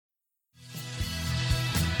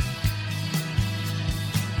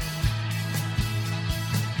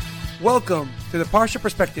Welcome to the Parsha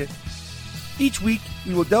Perspective. Each week,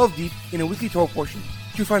 we will delve deep in a weekly Torah portion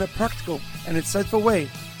to find a practical and insightful way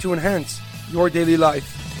to enhance your daily life.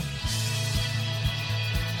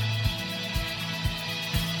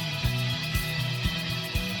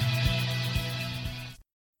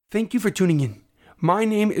 Thank you for tuning in. My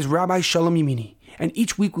name is Rabbi Shalom Yamini, and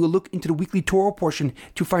each week we will look into the weekly Torah portion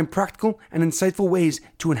to find practical and insightful ways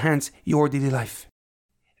to enhance your daily life.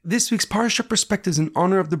 This week's Parsha Perspective is in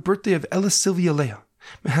honor of the birthday of Ella Sylvia Leah.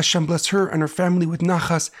 May Hashem bless her and her family with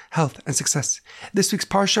nachas, health, and success. This week's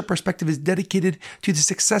Parsha Perspective is dedicated to the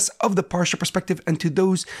success of the Parsha Perspective and to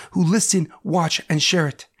those who listen, watch, and share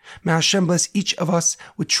it. May Hashem bless each of us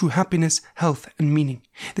with true happiness, health, and meaning.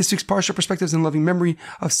 This week's Parsha Perspective is in loving memory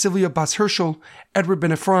of Sylvia Bas Herschel, Edward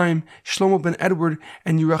ben Ephraim, Shlomo ben Edward,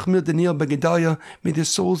 and Yerachmiel Daniel ben Gedalia. May their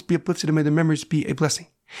souls be uplifted and may their memories be a blessing.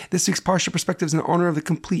 This week's Parsha Perspective is in honor of the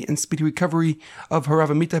complete and speedy recovery of Harav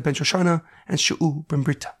Amita ben Shoshana and Shaul ben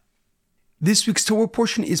Brita. This week's Torah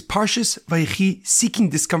portion is Parshas Vayechi, Seeking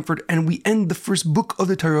Discomfort, and we end the first book of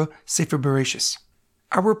the Torah, Sefer Bereshis.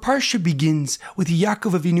 Our Parsha begins with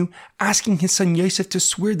Yaakov Avinu asking his son Yosef to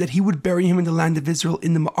swear that he would bury him in the land of Israel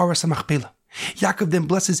in the Ma'aras HaMachpelah. Yaakov then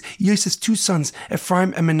blesses Yosef's two sons,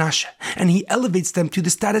 Ephraim and Menashe, and he elevates them to the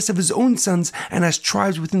status of his own sons and as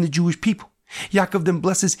tribes within the Jewish people. Yaakov then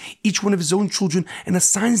blesses each one of his own children and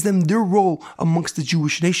assigns them their role amongst the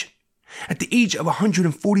Jewish nation. At the age of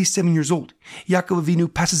 147 years old, Yaakov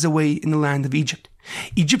Avinu passes away in the land of Egypt.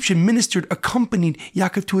 Egyptian ministers accompanied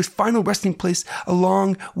Yaakov to his final resting place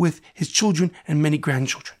along with his children and many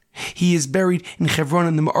grandchildren. He is buried in Hebron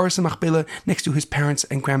in the Ma'aras HaMachpelah next to his parents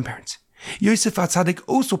and grandparents. Yosef HaTzadik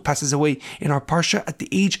also passes away in our Parsha at the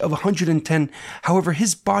age of 110. However,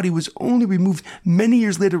 his body was only removed many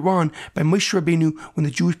years later on by Moshe Rabbeinu when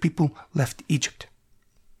the Jewish people left Egypt.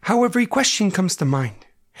 However, a question comes to mind.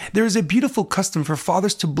 There is a beautiful custom for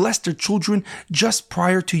fathers to bless their children just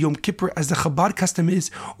prior to Yom Kippur, as the Chabad custom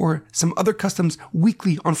is, or some other customs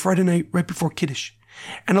weekly on Friday night right before Kiddush.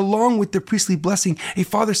 And along with the priestly blessing, a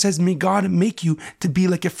father says, "May God make you to be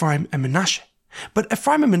like Ephraim and Menashe." But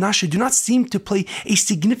Ephraim and Menashe do not seem to play a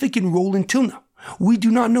significant role until now. We do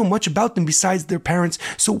not know much about them besides their parents,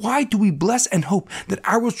 so why do we bless and hope that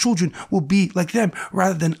our children will be like them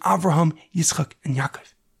rather than Avraham, Yitzchak, and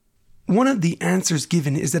Yaakov? One of the answers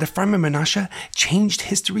given is that Ephraim and Menashe changed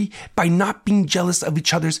history by not being jealous of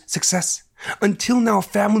each other's success. Until now,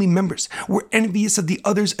 family members were envious of the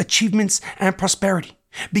other's achievements and prosperity.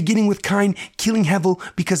 Beginning with Cain killing Hevel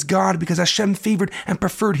because Hashem favored and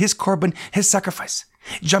preferred his korban, his sacrifice.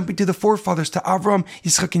 Jumping to the forefathers, to Avram,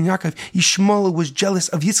 Yitzchak, and Yaakov, Yishmael was jealous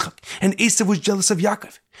of Yitzchak, and Esav was jealous of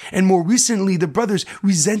Yaakov. And more recently, the brothers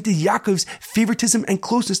resented Yaakov's favoritism and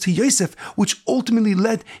closeness to Yosef, which ultimately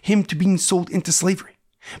led him to being sold into slavery.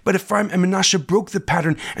 But Ephraim and Menashe broke the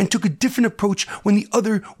pattern and took a different approach when the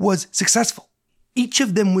other was successful. Each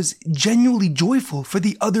of them was genuinely joyful for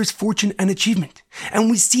the other's fortune and achievement.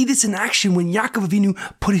 And we see this in action when Yaakov Avinu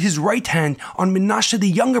put his right hand on Menashe, the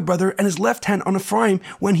younger brother, and his left hand on Ephraim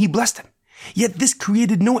when he blessed him. Yet this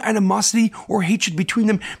created no animosity or hatred between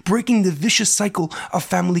them, breaking the vicious cycle of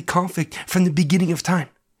family conflict from the beginning of time.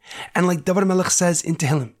 And like David Melech says in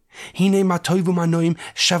Tehillim, "Hine ma toivu ma noim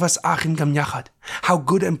shavas achim gam yachad." How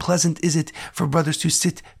good and pleasant is it for brothers to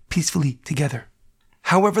sit peacefully together.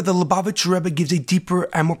 However, the Lubavitch Rebbe gives a deeper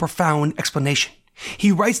and more profound explanation.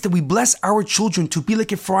 He writes that we bless our children to be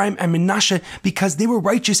like Ephraim and Menashe because they were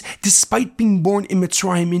righteous despite being born in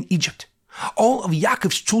Mitzrayim in Egypt. All of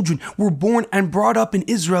Yaakov's children were born and brought up in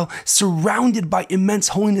Israel, surrounded by immense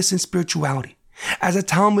holiness and spirituality. As a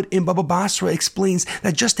Talmud in Baba Basra explains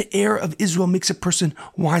that just the air of Israel makes a person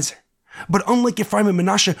wiser. But unlike Ephraim and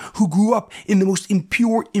Menashe, who grew up in the most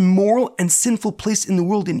impure, immoral, and sinful place in the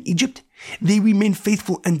world in Egypt, they remained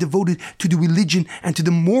faithful and devoted to the religion and to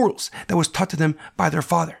the morals that was taught to them by their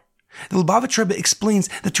father. The Lubavitch Rebbe explains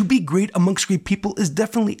that to be great amongst great people is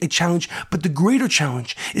definitely a challenge, but the greater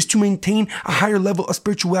challenge is to maintain a higher level of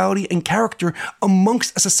spirituality and character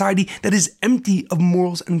amongst a society that is empty of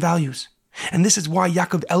morals and values. And this is why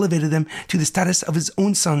Yaakov elevated them to the status of his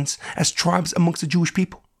own sons as tribes amongst the Jewish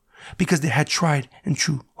people, because they had tried in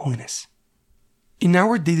true holiness. In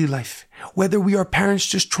our daily life, whether we are parents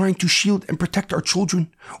just trying to shield and protect our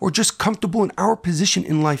children, or just comfortable in our position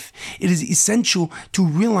in life, it is essential to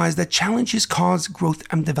realize that challenges cause growth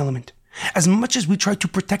and development. As much as we try to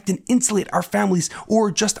protect and insulate our families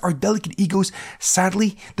or just our delicate egos,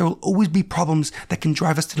 sadly, there will always be problems that can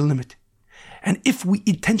drive us to the limit. And if we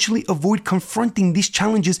intentionally avoid confronting these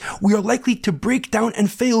challenges, we are likely to break down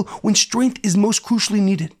and fail when strength is most crucially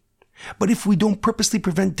needed. But if we don't purposely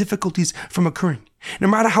prevent difficulties from occurring, no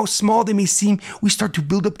matter how small they may seem, we start to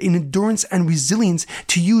build up an endurance and resilience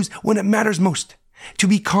to use when it matters most, to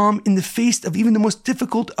be calm in the face of even the most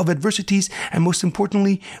difficult of adversities, and most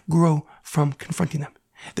importantly, grow from confronting them.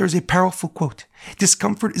 There is a powerful quote: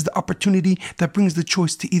 discomfort is the opportunity that brings the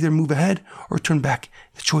choice to either move ahead or turn back.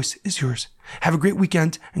 The choice is yours. Have a great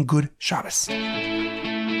weekend and good Shabbos.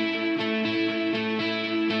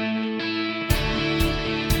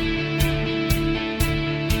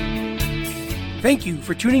 Thank you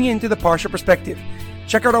for tuning in to The Parsha Perspective.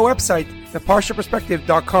 Check out our website,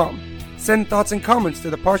 theparshaperspective.com. Send thoughts and comments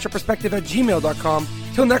to theparshaperspective@gmail.com.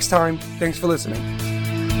 Till next time, thanks for listening.